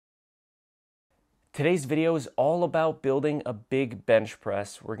Today's video is all about building a big bench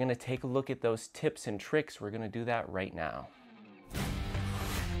press. We're gonna take a look at those tips and tricks. We're gonna do that right now.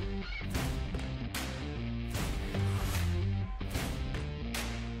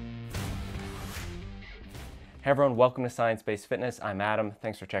 Hey everyone, welcome to Science Based Fitness. I'm Adam,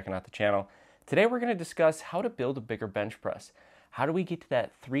 thanks for checking out the channel. Today we're gonna discuss how to build a bigger bench press. How do we get to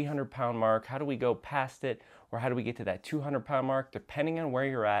that 300-pound mark? How do we go past it? Or how do we get to that 200-pound mark? Depending on where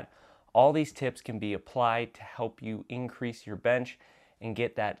you're at, all these tips can be applied to help you increase your bench and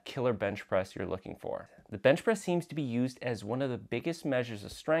get that killer bench press you're looking for. The bench press seems to be used as one of the biggest measures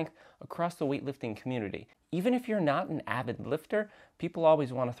of strength across the weightlifting community. Even if you're not an avid lifter, people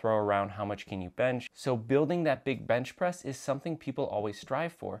always want to throw around how much can you bench. So building that big bench press is something people always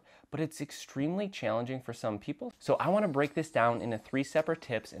strive for, but it's extremely challenging for some people. So I want to break this down into 3 separate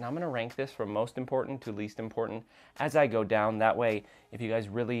tips, and I'm going to rank this from most important to least important as I go down. That way, if you guys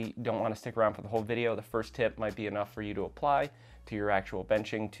really don't want to stick around for the whole video, the first tip might be enough for you to apply to your actual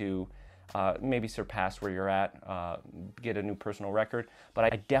benching to maybe surpass where you're at, get a new personal record.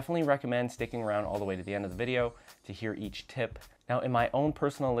 But I definitely recommend sticking around all the way to the end of the video to hear each tip. Now, in my own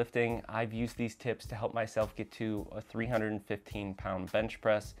personal lifting, I've used these tips to help myself get to a 315-pound bench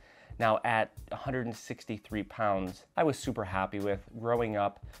press. Now, at 163 pounds, I was super happy with. Growing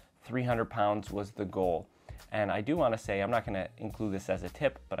up, 300 pounds was the goal. And I do want to say, I'm not going to include this as a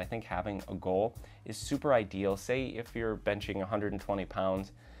tip, but I think having a goal is super ideal. Say if you're benching 120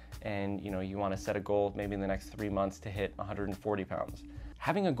 pounds and you want to set a goal maybe in the next 3 months to hit 140 pounds.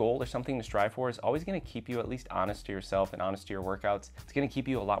 Having a goal or something to strive for is always going to keep you at least honest to yourself and honest to your workouts. It's going to keep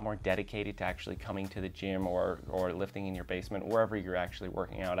you a lot more dedicated to actually coming to the gym or lifting in your basement, wherever you're actually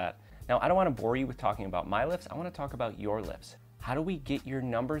working out at. Now, I don't want to bore you with talking about my lifts. I want to talk about your lifts. How do we get your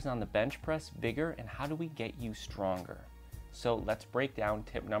numbers on the bench press bigger, and how do we get you stronger? So let's break down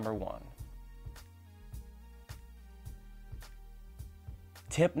tip number 1.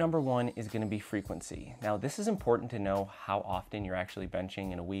 Tip number 1 is going to be frequency. Now, this is important to know how often you're actually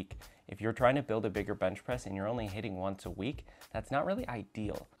benching in a week. If you're trying to build a bigger bench press and you're only hitting once a week, that's not really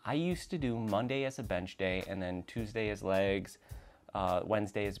ideal. I used to do Monday as a bench day, and then Tuesday as legs,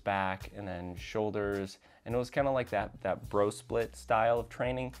 Wednesday is back, and then shoulders, and it was kind of like that bro split style of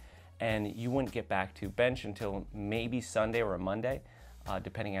training, and you wouldn't get back to bench until maybe Sunday or a Monday,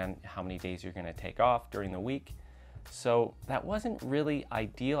 depending on how many days you're going to take off during the week. So that wasn't really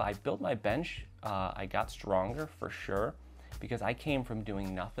ideal. I built my bench, I got stronger for sure, because I came from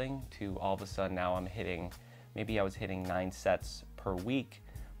doing nothing to all of a sudden now I'm hitting, maybe I was hitting 9 sets per week,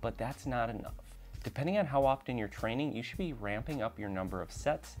 but that's not enough. Depending on how often you're training, you should be ramping up your number of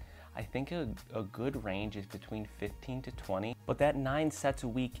sets. I think a good range is between 15 to 20, but that 9 sets a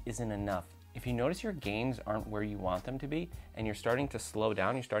week isn't enough. If you notice your gains aren't where you want them to be, and you're starting to slow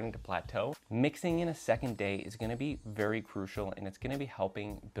down, you're starting to plateau, mixing in a second day is gonna be very crucial, and it's gonna be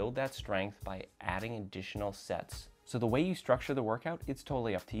helping build that strength by adding additional sets. So the way you structure the workout, it's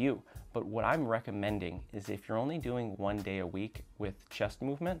totally up to you. But what I'm recommending is if you're only doing 1 day a week with chest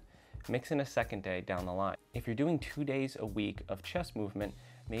movement, mix in a second day down the line. If you're doing 2 days a week of chest movement,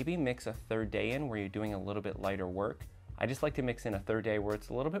 maybe mix a 3rd day in where you're doing a little bit lighter work. I just like to mix in a 3rd day where it's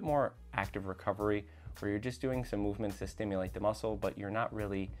a little bit more active recovery, where you're just doing some movements to stimulate the muscle, but you're not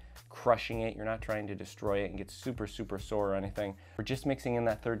really crushing it. You're not trying to destroy it and get super sore or anything. We're just mixing in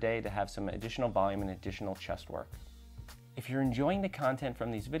that 3rd day to have some additional volume and additional chest work. If you're enjoying the content from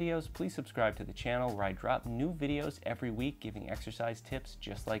these videos, please subscribe to the channel where I drop new videos every week giving exercise tips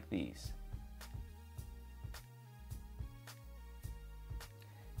just like these.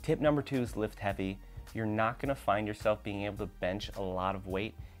 Tip number 2 is lift heavy. You're not going to find yourself being able to bench a lot of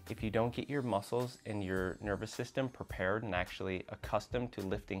weight if you don't get your muscles and your nervous system prepared and actually accustomed to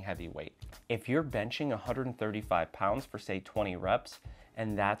lifting heavy weight. If you're benching 135 pounds for say 20 reps,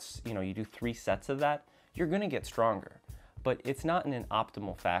 and that's, you do 3 sets of that, you're going to get stronger. But it's not in an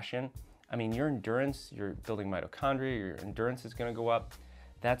optimal fashion. I mean, your endurance, you're building mitochondria, your endurance is going to go up.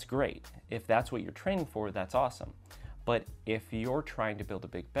 That's great. If that's what you're training for, that's awesome. But if you're trying to build a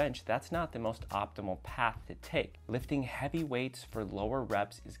big bench, that's not the most optimal path to take. Lifting heavy weights for lower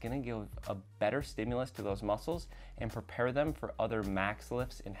reps is going to give a better stimulus to those muscles and prepare them for other max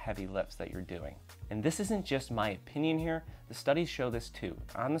lifts and heavy lifts that you're doing. And this isn't just my opinion here. The studies show this too.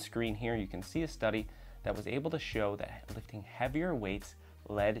 On the screen here, you can see a study that was able to show that lifting heavier weights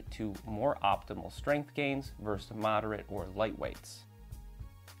led to more optimal strength gains versus moderate or light weights.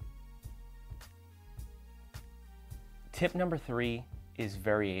 Tip number 3 is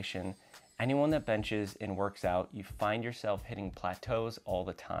variation. Anyone that benches and works out, you find yourself hitting plateaus all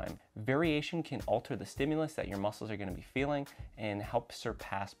the time. Variation can alter the stimulus that your muscles are going to be feeling and help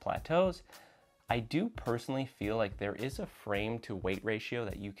surpass plateaus. I do personally feel like there is a frame to weight ratio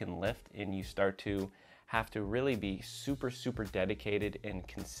that you can lift, and you start to have to really be super, super dedicated and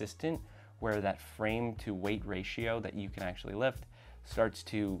consistent, where that frame to weight ratio that you can actually lift starts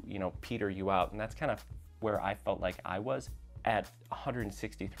to, peter you out. And that's kind of where I felt like I was at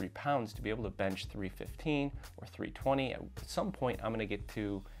 163 pounds to be able to bench 315 or 320. At some point, I'm gonna get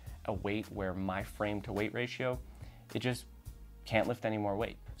to a weight where my frame to weight ratio, it just can't lift any more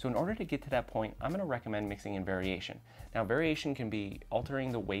weight. So in order to get to that point, I'm gonna recommend mixing in variation. Now, variation can be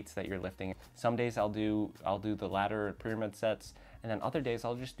altering the weights that you're lifting. Some days I'll do the ladder pyramid sets, and then other days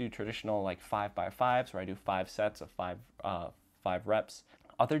I'll just do traditional like 5x5s, where I do 5 sets of 5 reps.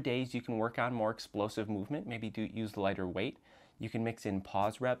 Other days you can work on more explosive movement, maybe use lighter weight. You can mix in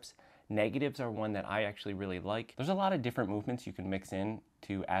pause reps. Negatives are one that I actually really like. There's a lot of different movements you can mix in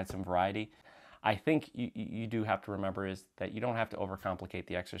to add some variety. I think you do have to remember is that you don't have to overcomplicate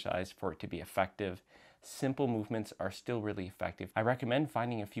the exercise for it to be effective. Simple movements are still really effective. I recommend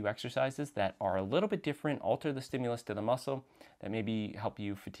finding a few exercises that are a little bit different, alter the stimulus to the muscle, that maybe help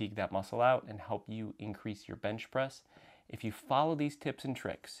you fatigue that muscle out and help you increase your bench press. If you follow these tips and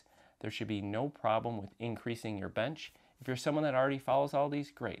tricks, there should be no problem with increasing your bench. If you're someone that already follows all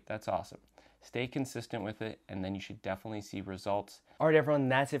these, great, that's awesome. Stay consistent with it, and then you should definitely see results. All right, everyone,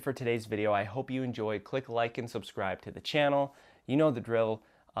 that's it for today's video. I hope you enjoyed. Click like and subscribe to the channel. You know the drill.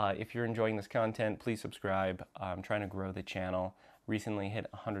 If you're enjoying this content, please subscribe. I'm trying to grow the channel. Recently hit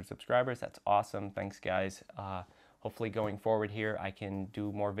 100 subscribers. That's awesome. Thanks, guys. Hopefully going forward here, I can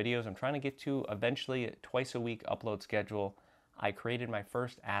do more videos. I'm trying to get to eventually a twice a week upload schedule. I created my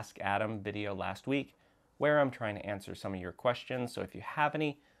first Ask Adam video last week, where I'm trying to answer some of your questions. So if you have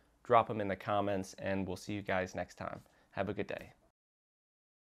any, drop them in the comments, and we'll see you guys next time. Have a good day.